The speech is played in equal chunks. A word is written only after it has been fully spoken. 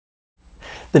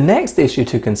The next issue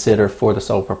to consider for the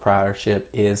sole proprietorship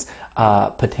is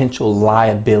potential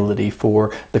liability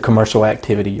for the commercial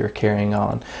activity you're carrying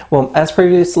on. Well, as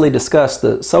previously discussed,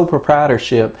 the sole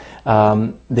proprietorship,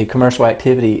 the commercial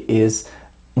activity is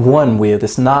one with,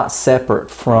 it's not separate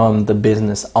from the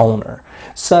business owner.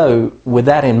 So with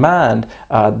that in mind,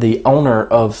 the owner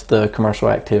of the commercial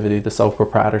activity, the sole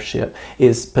proprietorship,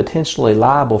 is potentially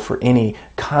liable for any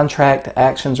contract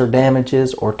actions or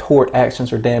damages or tort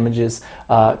actions or damages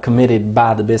committed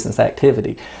by the business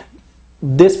activity.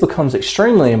 This becomes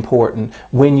extremely important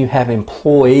when you have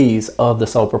employees of the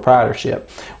sole proprietorship.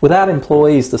 Without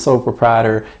employees, the sole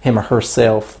proprietor, him or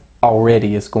herself,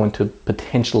 already is going to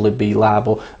potentially be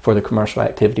liable for the commercial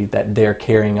activity that they're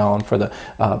carrying on, for the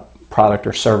product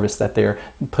or service that they're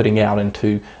putting out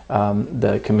into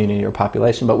the community or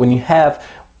population. But when you have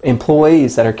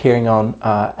employees that are carrying on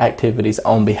activities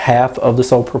on behalf of the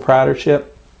sole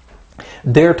proprietorship,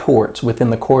 their torts within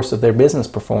the course of their business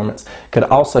performance could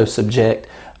also subject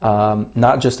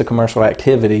not just the commercial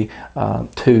activity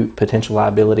to potential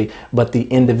liability, but the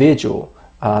individual,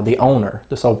 the owner,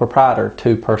 the sole proprietor,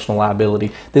 to personal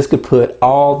liability. This could put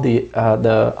all the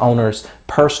owner's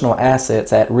personal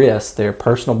assets at risk, their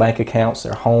personal bank accounts,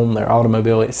 their home, their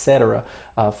automobile, etc.,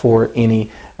 for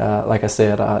any, like I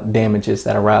said, damages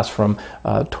that arise from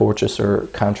tortious or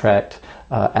contract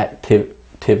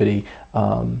activity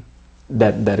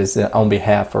that is on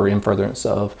behalf or in furtherance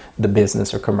of the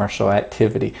business or commercial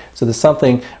activity. So there's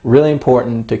something really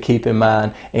important to keep in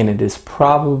mind, and it is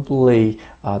probably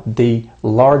the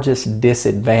largest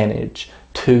disadvantage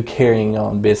to carrying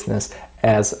on business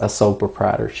as a sole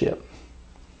proprietorship.